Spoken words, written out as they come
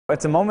At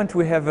the moment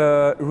we have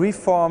a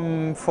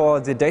reform for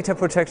the data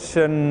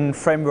protection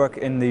framework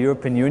in the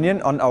European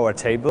Union on our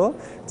table.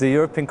 The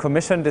European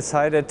Commission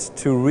decided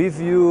to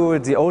review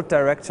the old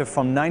directive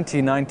from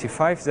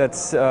 1995,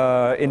 that's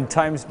in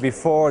times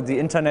before the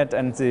internet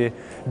and the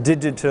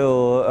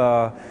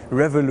digital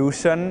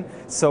revolution.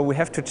 So we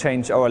have to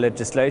change our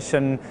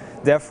legislation.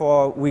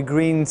 Therefore, we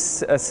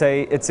Greens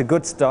say it's a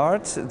good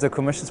start. The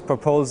Commission's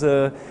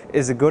proposal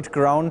is a good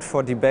ground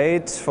for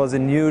debate for the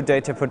new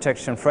data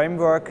protection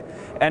framework.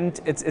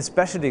 And it's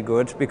especially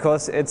good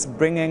because it's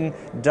bringing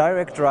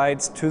direct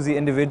rights to the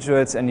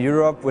individuals in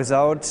Europe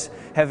without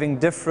having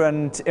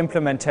different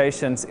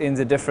implementations in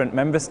the different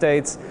member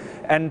states,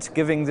 and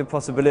giving the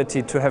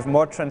possibility to have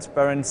more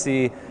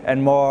transparency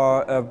and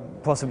more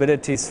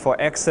possibilities for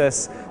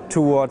access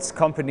towards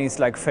companies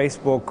like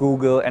Facebook,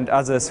 Google and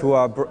others who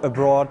are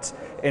abroad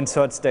in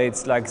third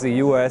states like the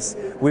US.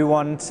 We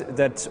want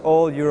that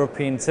all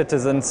European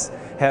citizens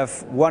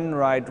have one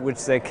right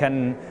which they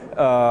can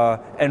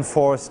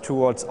enforce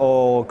towards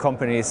all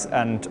companies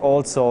and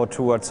also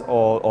towards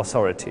all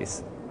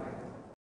authorities.